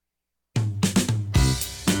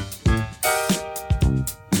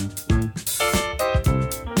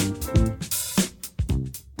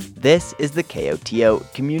This is the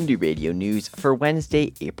KOTO Community Radio News for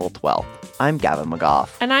Wednesday, April 12th. I'm Gavin McGough.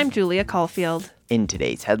 And I'm Julia Caulfield. In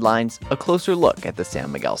today's headlines, a closer look at the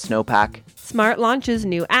San Miguel snowpack, Smart launches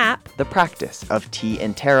new app, the practice of tea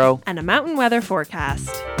and taro, and a mountain weather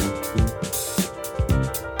forecast.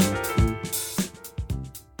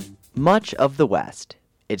 Much of the West,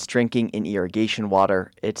 its drinking and irrigation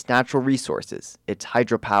water, its natural resources, its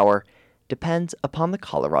hydropower, depends upon the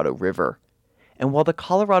Colorado River. And while the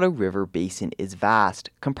Colorado River Basin is vast,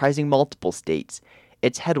 comprising multiple states,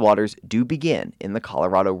 its headwaters do begin in the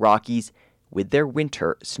Colorado Rockies with their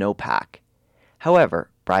winter snowpack. However,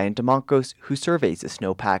 Brian DeMoncos, who surveys the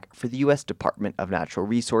snowpack for the U.S. Department of Natural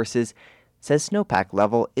Resources, says snowpack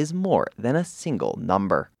level is more than a single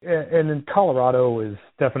number. And in Colorado is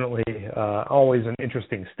definitely always an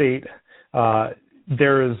interesting state.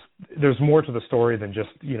 There's more to the story than just,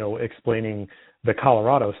 explaining the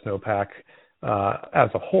Colorado snowpack.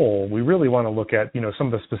 As a whole, we really want to look at, some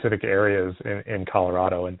of the specific areas in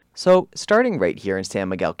Colorado. And so, starting right here in San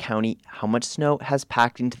Miguel County, how much snow has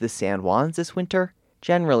packed into the San Juans this winter?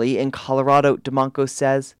 Generally, in Colorado, DeMoncos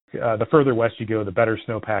says, the further west you go, the better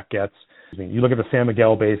snowpack gets. You look at the San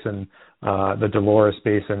Miguel Basin, the Dolores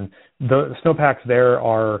Basin, the snowpacks there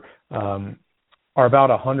are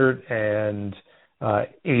about 180%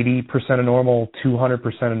 of normal,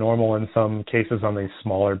 200% of normal in some cases on these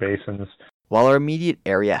smaller basins. While our immediate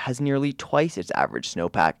area has nearly twice its average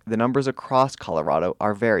snowpack, the numbers across Colorado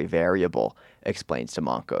are very variable, explains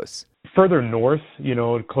DeMoncos. Further north,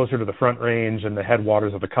 closer to the Front Range and the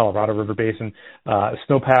headwaters of the Colorado River Basin,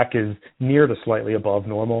 snowpack is near to slightly above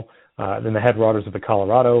normal. Then the headwaters of the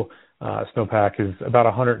Colorado, snowpack is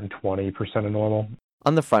about 120% of normal.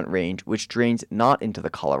 On the Front Range, which drains not into the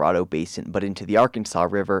Colorado Basin but into the Arkansas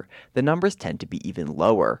River, the numbers tend to be even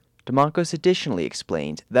lower. DeMoncos additionally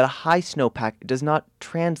explains that a high snowpack does not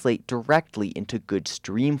translate directly into good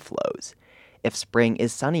stream flows. If spring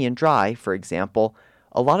is sunny and dry, for example,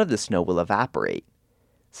 a lot of the snow will evaporate.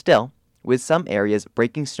 Still, with some areas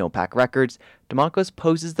breaking snowpack records, DeMoncos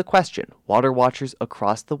poses the question water watchers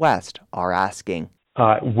across the West are asking.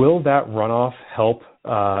 Will that runoff help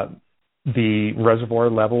the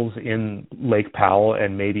reservoir levels in Lake Powell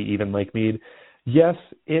and maybe even Lake Mead? Yes,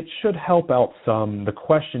 it should help out some. The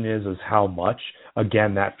question is how much.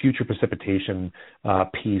 Again, that future precipitation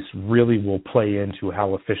piece really will play into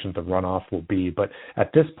how efficient the runoff will be. But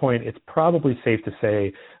at this point, it's probably safe to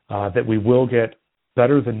say that we will get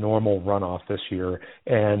better than normal runoff this year,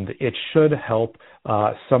 and it should help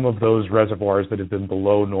some of those reservoirs that have been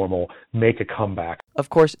below normal make a comeback. Of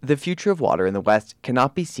course, the future of water in the West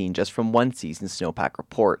cannot be seen just from one season's snowpack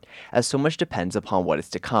report, as so much depends upon what is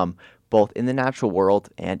to come, both in the natural world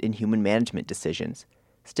and in human management decisions.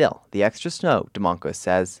 Still, the extra snow, DeMoncos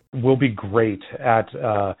says, will be great at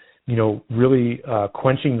really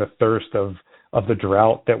quenching the thirst of the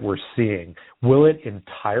drought that we're seeing. Will it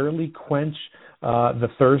entirely quench the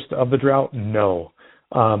thirst of the drought? No.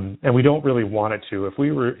 And we don't really want it to. If we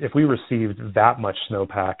received that much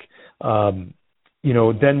snowpack,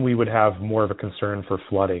 then we would have more of a concern for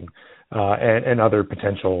flooding and other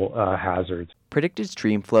potential hazards. Predicted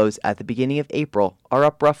stream flows at the beginning of April are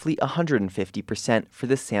up roughly 150% for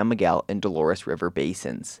the San Miguel and Dolores River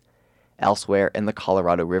basins. Elsewhere in the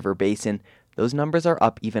Colorado River Basin, those numbers are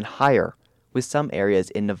up even higher, with some areas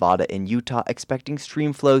in Nevada and Utah expecting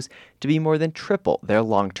stream flows to be more than triple their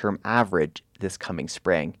long-term average this coming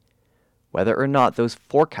spring. Whether or not those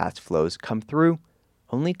forecast flows come through,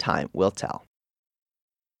 only time will tell.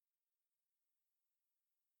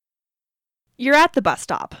 You're at the bus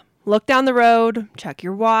stop. Look down the road, check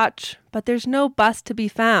your watch, but there's no bus to be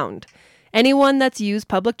found. Anyone that's used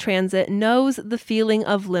public transit knows the feeling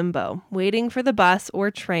of limbo, waiting for the bus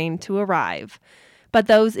or train to arrive. But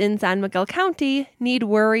those in San Miguel County need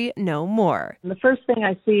worry no more. The first thing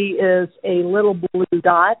I see is a little blue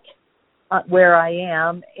dot where I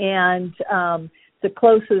am, and the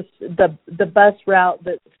closest, the bus route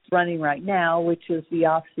that's running right now, which is the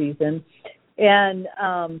off-season, and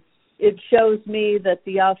it shows me that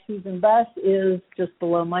the off-season bus is just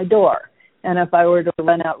below my door. And if I were to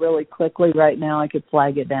run out really quickly right now, I could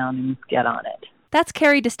flag it down and get on it. That's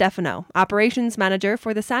Carrie DiStefano, Operations Manager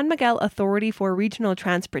for the San Miguel Authority for Regional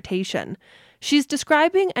Transportation. She's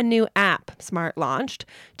describing a new app Smart launched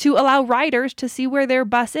to allow riders to see where their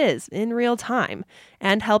bus is in real time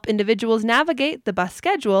and help individuals navigate the bus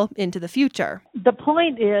schedule into the future. The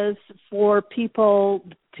point is for people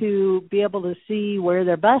to be able to see where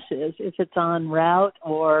their bus is, if it's en route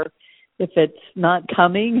or if it's not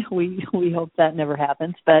coming. We hope that never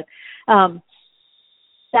happens, but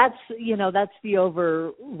that's the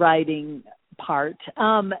overriding part.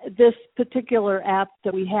 This particular app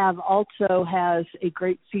that we have also has a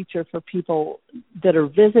great feature for people that are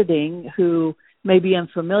visiting who may be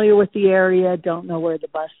unfamiliar with the area, don't know where the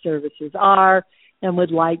bus services are, and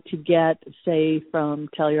would like to get, say, from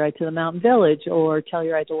Telluride to the Mountain Village or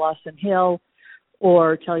Telluride to Lawson Hill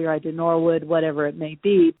or Telluride to Norwood, whatever it may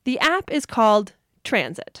be. The app is called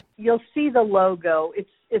Transit. You'll see the logo.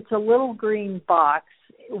 It's a little green box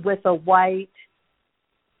with a white,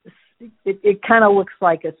 it kind of looks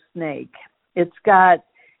like a snake. It's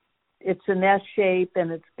an S shape,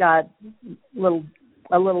 and it's got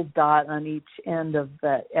a little dot on each end of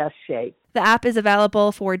the S shape. The app is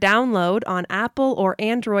available for download on Apple or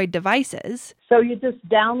Android devices. So you just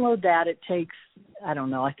download that. It takes,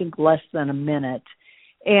 I think less than a minute.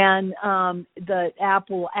 And the app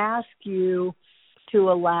will ask you to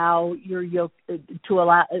allow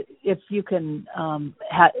if you can,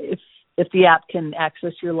 if the app can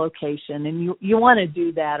access your location. And you want to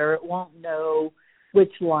do that, or it won't know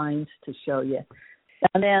which lines to show you.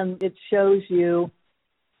 And then it shows you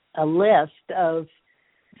a list of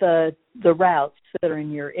the routes that are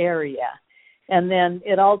in your area. And then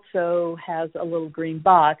it also has a little green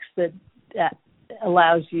box that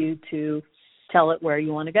allows you to tell it where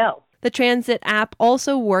you want to go. The Transit app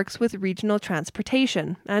also works with regional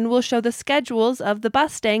transportation and will show the schedules of the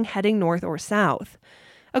bus staying heading north or south.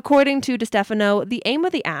 According to DeStefano, the aim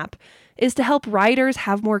of the app is to help riders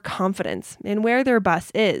have more confidence in where their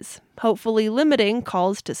bus is, hopefully limiting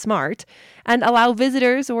calls to SMART, and allow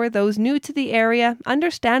visitors or those new to the area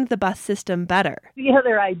understand the bus system better. The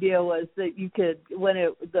other idea was that you could, when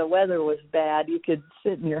the weather was bad, you could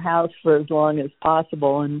sit in your house for as long as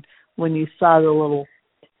possible, and when you saw the little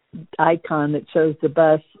icon that shows the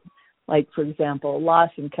bus, like, for example,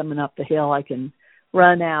 Lawson coming up the hill, I can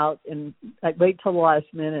run out and wait till the last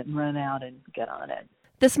minute and run out and get on it.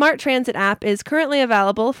 The Smart Transit app is currently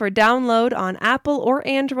available for download on Apple or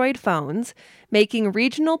Android phones, making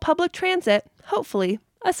regional public transit, hopefully,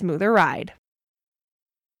 a smoother ride.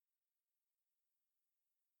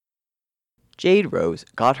 Jade Rose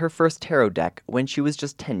got her first tarot deck when she was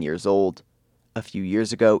just 10 years old. A few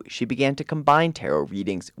years ago, she began to combine tarot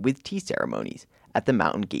readings with tea ceremonies at the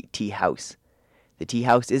Mountain Gate Tea House. The tea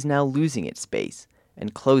house is now losing its space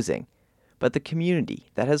and closing, but the community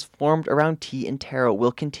that has formed around tea and tarot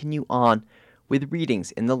will continue on with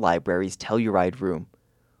readings in the library's Telluride room.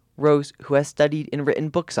 Rose, who has studied and written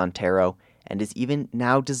books on tarot and is even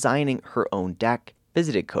now designing her own deck,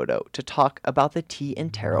 visited Kodo to talk about the tea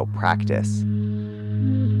and tarot practice.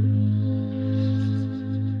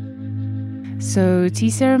 So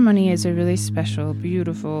tea ceremony is a really special,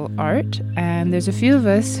 beautiful art, and there's a few of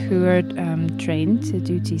us who are trained to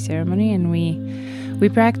do tea ceremony, and we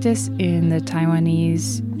practice in the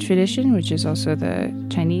Taiwanese tradition, which is also the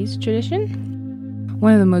Chinese tradition.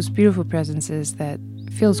 One of the most beautiful presences that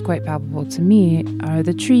feels quite palpable to me are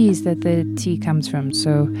the trees that the tea comes from.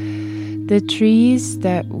 So the trees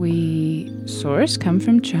that we source come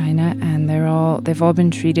from China, and they've all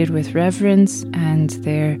been treated with reverence, and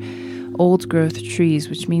they're old growth trees,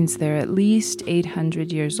 which means they're at least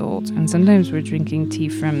 800 years old. And sometimes we're drinking tea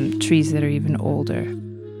from trees that are even older.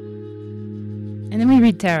 And then we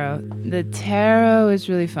read tarot. The tarot is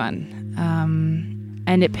really fun.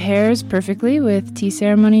 And it pairs perfectly with tea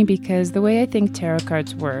ceremony because the way I think tarot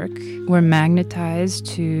cards work, we're magnetized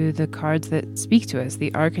to the cards that speak to us,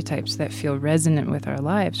 the archetypes that feel resonant with our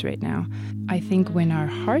lives right now. I think when our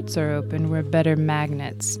hearts are open, we're better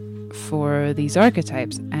magnets for these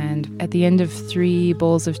archetypes. And at the end of 3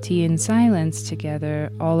 bowls of tea in silence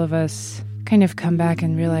together, all of us kind of come back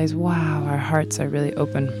and realize, wow, our hearts are really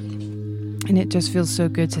open. And it just feels so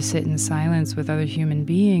good to sit in silence with other human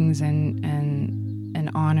beings and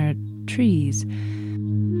honor trees.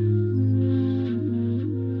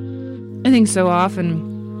 I think so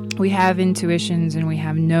often we have intuitions and we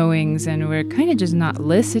have knowings and we're kind of just not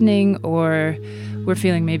listening, or we're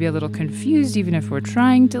feeling maybe a little confused even if we're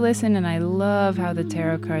trying to listen. And I love how the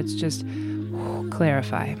tarot cards just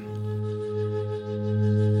clarify.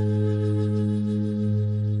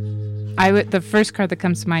 The first card that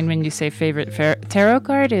comes to mind when you say favorite tarot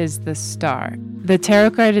card is the Star. The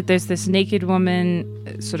tarot card, there's this naked woman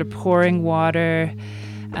sort of pouring water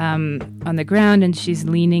on the ground, and she's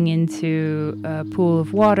leaning into a pool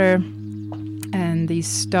of water, and these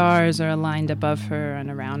stars are aligned above her and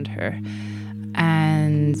around her.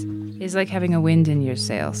 And it's like having a wind in your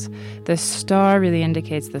sails. The star really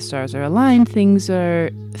indicates the stars are aligned. Things are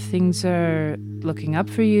looking up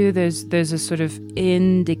for you. There's a sort of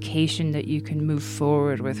indication that you can move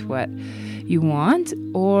forward with what you want,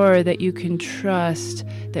 or that you can trust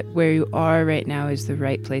that where you are right now is the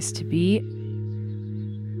right place to be.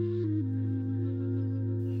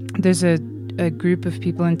 There's a group of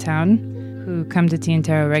people in town who come to Tea and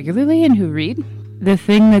Tarot regularly and who read. The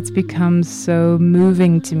thing that's become so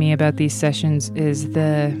moving to me about these sessions is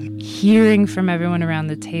the hearing from everyone around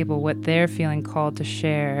the table what they're feeling called to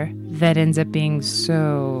share that ends up being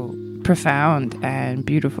so profound and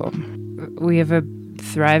beautiful. We have a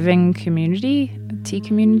thriving community, a tea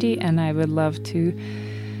community, and I would love to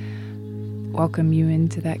welcome you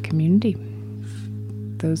into that community.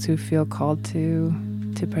 Those who feel called to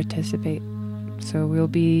participate. So we'll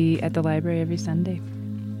be at the library every Sunday.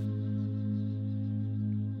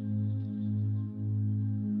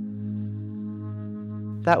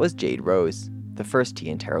 That was Jade Rose. The first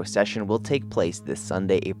Tea and Tarot session will take place this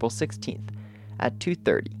Sunday, April 16th at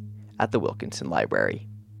 2:30 at the Wilkinson Library.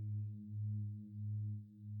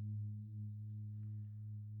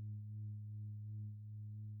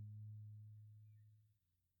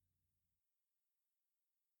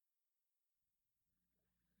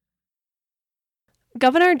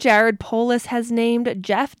 Governor Jared Polis has named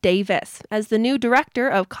Jeff Davis as the new director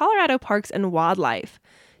of Colorado Parks and Wildlife.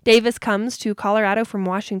 Davis comes to Colorado from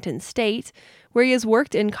Washington State, where he has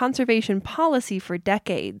worked in conservation policy for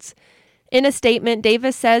decades. In a statement,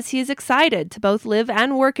 Davis says he is excited to both live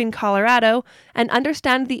and work in Colorado and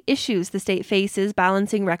understand the issues the state faces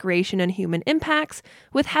balancing recreation and human impacts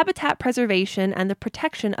with habitat preservation and the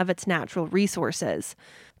protection of its natural resources.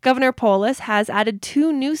 Governor Polis has added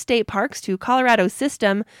 2 new state parks to Colorado's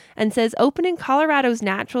system and says opening Colorado's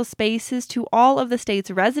natural spaces to all of the state's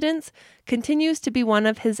residents continues to be one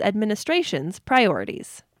of his administration's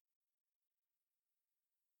priorities.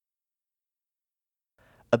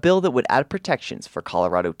 A bill that would add protections for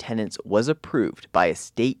Colorado tenants was approved by a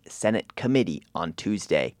state Senate committee on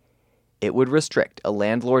Tuesday. It would restrict a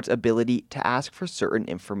landlord's ability to ask for certain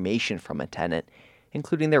information from a tenant,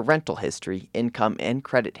 including their rental history, income, and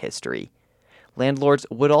credit history. Landlords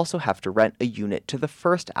would also have to rent a unit to the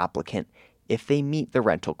first applicant if they meet the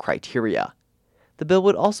rental criteria. The bill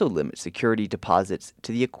would also limit security deposits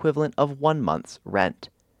to the equivalent of 1 month's rent.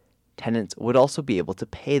 Tenants would also be able to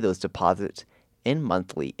pay those deposits in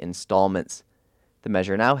monthly installments. The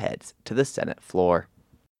measure now heads to the Senate floor.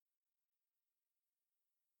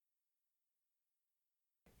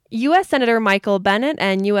 U.S. Senator Michael Bennet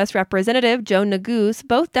and U.S. Representative Joe Neguse,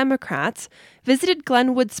 both Democrats, visited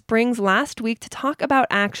Glenwood Springs last week to talk about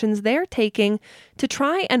actions they're taking to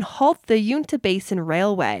try and halt the Uinta Basin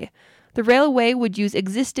Railway. The railway would use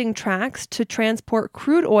existing tracks to transport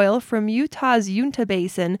crude oil from Utah's Uinta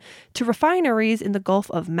Basin to refineries in the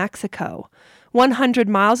Gulf of Mexico. 100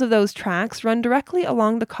 miles of those tracks run directly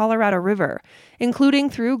along the Colorado River, including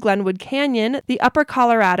through Glenwood Canyon, the Upper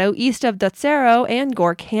Colorado east of Dotsero, and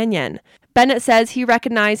Gore Canyon. Bennett says he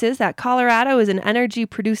recognizes that Colorado is an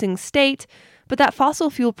energy-producing state, but that fossil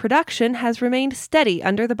fuel production has remained steady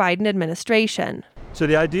under the Biden administration. So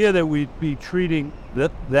the idea that we'd be treating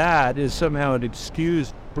that is somehow an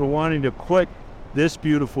excuse for wanting to put this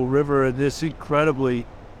beautiful river and this incredibly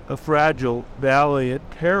fragile valley at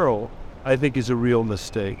peril, I think is a real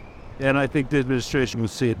mistake. And I think the administration will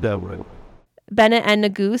see it that way. Bennett and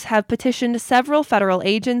Neguse have petitioned several federal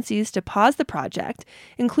agencies to pause the project,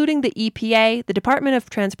 including the EPA, the Department of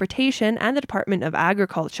Transportation, and the Department of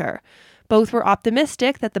Agriculture. Both were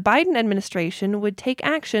optimistic that the Biden administration would take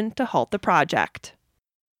action to halt the project.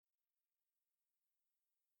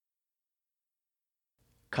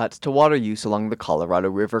 Cuts to water use along the Colorado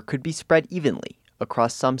River could be spread evenly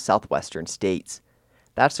across some southwestern states.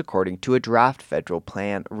 That's according to a draft federal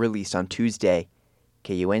plan released on Tuesday.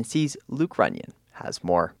 KUNC's Luke Runyon has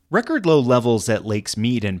more. Record low levels at Lakes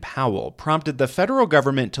Mead and Powell prompted the federal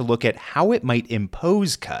government to look at how it might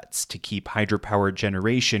impose cuts to keep hydropower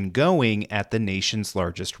generation going at the nation's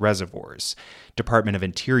largest reservoirs. Department of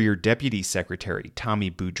Interior Deputy Secretary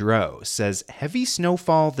Tommy Boudreau says heavy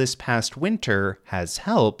snowfall this past winter has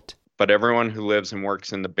helped. But everyone who lives and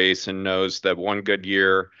works in the basin knows that one good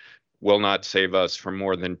year will not save us from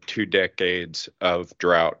more than 2 decades of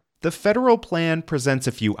drought. The federal plan presents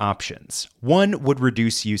a few options. One would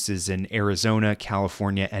reduce uses in Arizona,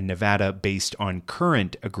 California, and Nevada based on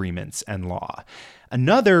current agreements and law.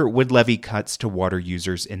 Another would levy cuts to water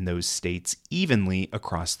users in those states evenly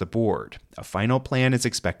across the board. A final plan is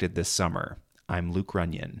expected this summer. I'm Luke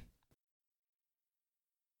Runyon.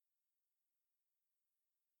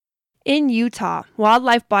 In Utah,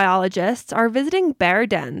 wildlife biologists are visiting bear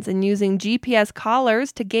dens and using GPS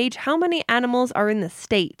collars to gauge how many animals are in the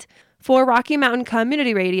state. For Rocky Mountain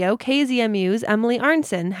Community Radio, KZMU's Emily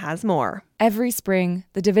Arnson has more. Every spring,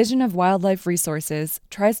 the Division of Wildlife Resources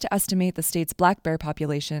tries to estimate the state's black bear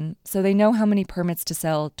population so they know how many permits to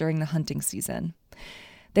sell during the hunting season.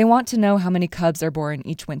 They want to know how many cubs are born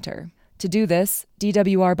each winter. To do this,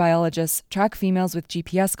 DWR biologists track females with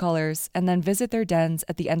GPS collars and then visit their dens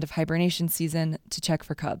at the end of hibernation season to check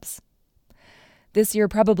for cubs. This year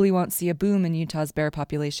probably won't see a boom in Utah's bear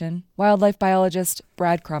population. Wildlife biologist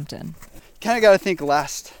Brad Crompton. Kind of got to think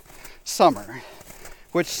last summer,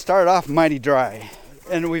 which started off mighty dry.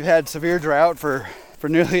 And we've had severe drought for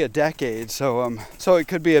nearly a decade. So it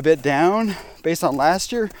could be a bit down based on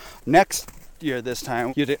last year. Next year this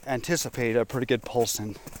time, you'd anticipate a pretty good pulse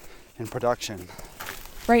in production.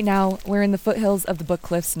 Right now, we're in the foothills of the Book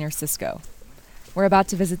Cliffs near Cisco. We're about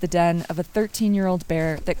to visit the den of a 13-year-old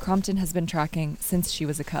bear that Crompton has been tracking since she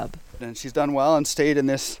was a cub. And she's done well and stayed in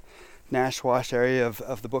this Nash Wash area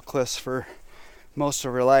of the Book Cliffs for most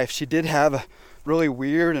of her life. She did have a really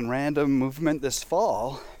weird and random movement this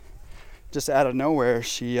fall. Just out of nowhere,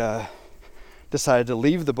 she decided to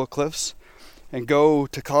leave the Book Cliffs and go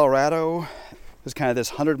to Colorado. It was kind of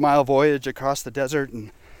this 100-mile voyage across the desert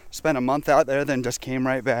and spent a month out there, then just came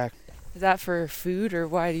right back. Is that for food, or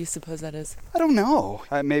why do you suppose that is? I don't know.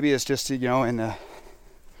 Maybe it's just, just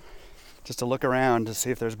to look around to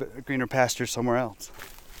see if there's greener pastures somewhere else.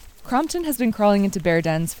 Crompton has been crawling into bear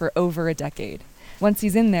dens for over a decade. Once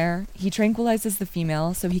he's in there, he tranquilizes the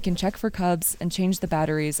female so he can check for cubs and change the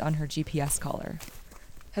batteries on her GPS collar.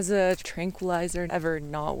 Has a tranquilizer ever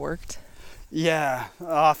not worked? Yeah,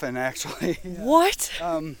 often actually. What?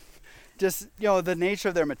 Just, the nature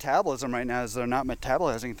of their metabolism right now is they're not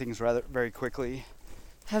metabolizing things very quickly.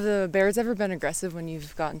 Have the bears ever been aggressive when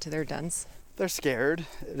you've gotten to their dens? They're scared,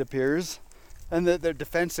 it appears. And they're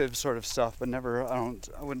defensive sort of stuff, but never, I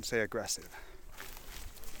wouldn't say aggressive.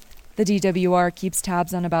 The DWR keeps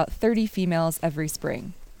tabs on about 30 females every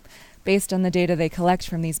spring. Based on the data they collect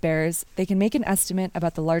from these bears, they can make an estimate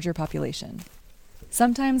about the larger population.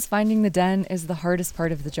 Sometimes finding the den is the hardest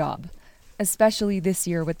part of the job, especially this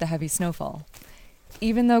year with the heavy snowfall.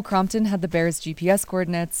 Even though Crompton had the bear's GPS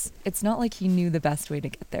coordinates, it's not like he knew the best way to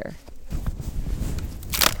get there.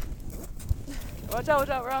 Watch out,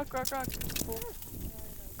 rock.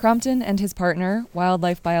 Crompton and his partner,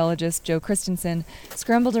 wildlife biologist Joe Christensen,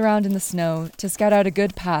 scrambled around in the snow to scout out a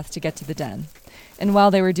good path to get to the den. And while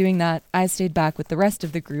they were doing that, I stayed back with the rest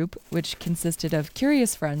of the group, which consisted of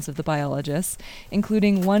curious friends of the biologists,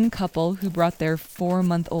 including one couple who brought their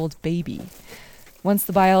 4-month-old baby. Once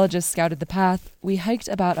the biologists scouted the path, we hiked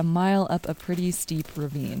about a mile up a pretty steep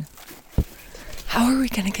ravine. How are we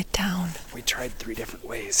going to get down? We tried 3 different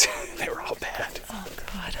ways. They were all bad. Oh,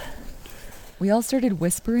 God. We all started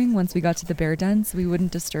whispering once we got to the bear den so we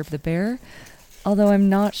wouldn't disturb the bear, although I'm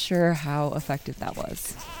not sure how effective that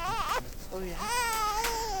was. Oh, yeah.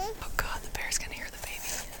 Oh, God, the bear's going to hear the baby.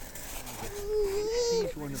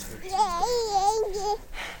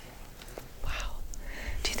 Wow.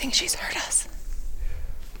 Do you think she's heard us?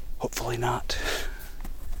 Hopefully not.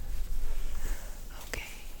 Okay.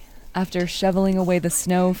 After shoveling away the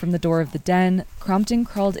snow from the door of the den, Crompton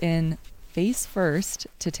crawled in, face first,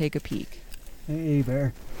 to take a peek. Hey,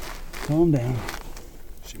 bear. Calm down.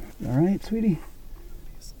 All right, sweetie?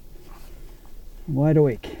 I'm wide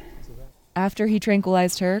awake. After he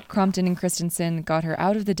tranquilized her, Crompton and Christensen got her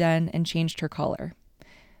out of the den and changed her collar.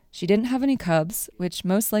 She didn't have any cubs, which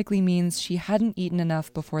most likely means she hadn't eaten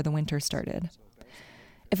enough before the winter started.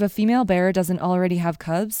 If a female bear doesn't already have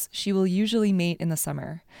cubs, she will usually mate in the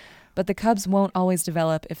summer. But the cubs won't always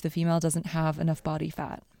develop if the female doesn't have enough body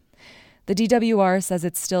fat. The DWR says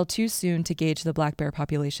it's still too soon to gauge the black bear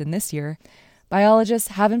population this year. Biologists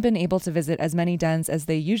haven't been able to visit as many dens as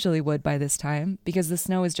they usually would by this time because the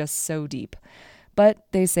snow is just so deep. But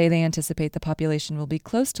they say they anticipate the population will be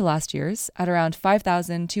close to last year's at around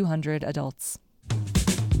 5,200 adults.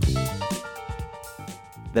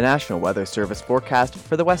 The National Weather Service forecast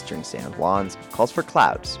for the western San Juans calls for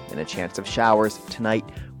clouds and a chance of showers tonight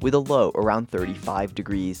with a low around 35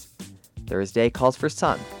 degrees. Thursday calls for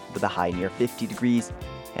sun with a high near 50 degrees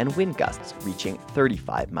and wind gusts reaching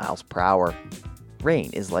 35 miles per hour. Rain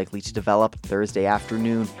is likely to develop Thursday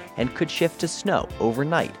afternoon and could shift to snow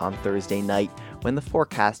overnight on Thursday night when the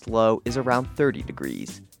forecast low is around 30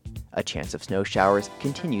 degrees. A chance of snow showers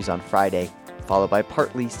continues on Friday, followed by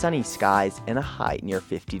partly sunny skies and a high near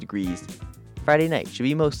 50 degrees. Friday night should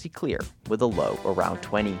be mostly clear with a low around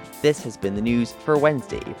 20. This has been the news for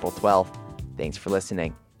Wednesday, April 12th. Thanks for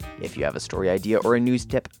listening. If you have a story idea or a news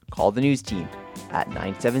tip, call the news team at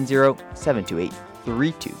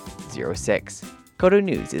 970-728-3206. Koto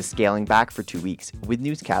News is scaling back for 2 weeks with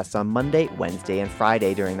newscasts on Monday, Wednesday, and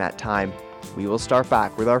Friday during that time. We will start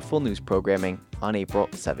back with our full news programming on April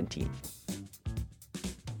 17th.